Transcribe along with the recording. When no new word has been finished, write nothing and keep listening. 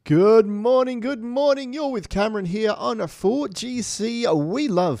Good morning. You're with Cameron here on 4GC. We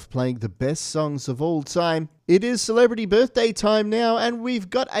love playing the best songs of all time. It is celebrity birthday time now, and we've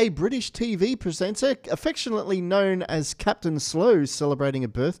got a British TV presenter, affectionately known as Captain Slow, celebrating a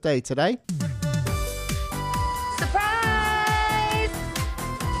birthday today. Surprise!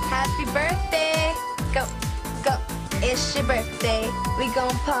 Happy birthday! Go, go, it's your birthday. We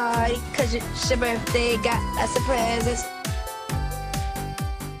gon' party 'cause it's your birthday. Got lots of presents.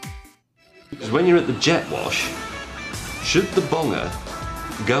 Because when you're at the jet wash, should the bonger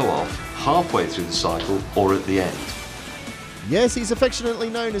go off halfway through the cycle or at the end? Yes, he's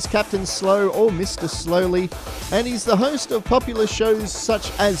affectionately known as Captain Slow or Mr. Slowly, and he's the host of popular shows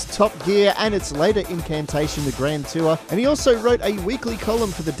such as Top Gear and its later incantation, The Grand Tour, and he also wrote a weekly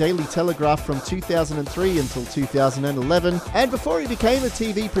column for the Daily Telegraph from 2003 until 2011, and before he became a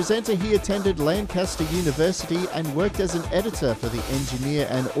TV presenter, he attended Lancaster University and worked as an editor for the Engineer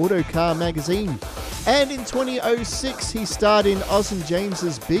and Autocar magazine. And in 2006, he starred in Oz and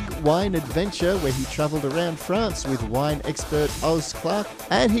James's Big Wine Adventure, where he travelled around France with wine expert Oz Clarke.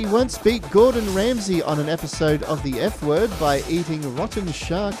 And he once beat Gordon Ramsay on an episode of The F Word by eating rotten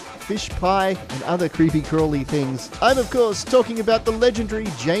shark, fish pie, and other creepy crawly things. I'm, of course, talking about the legendary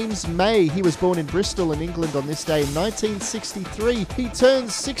James May. He was born in Bristol in England on this day in 1963. He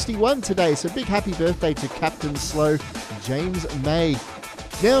turns 61 today, so big happy birthday to Captain Slow, James May.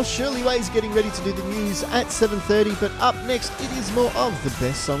 Now, Shirley Way's getting ready to do the news at 7:30, but up next, it is more of the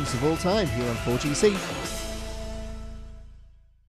best songs of all time here on 4GC.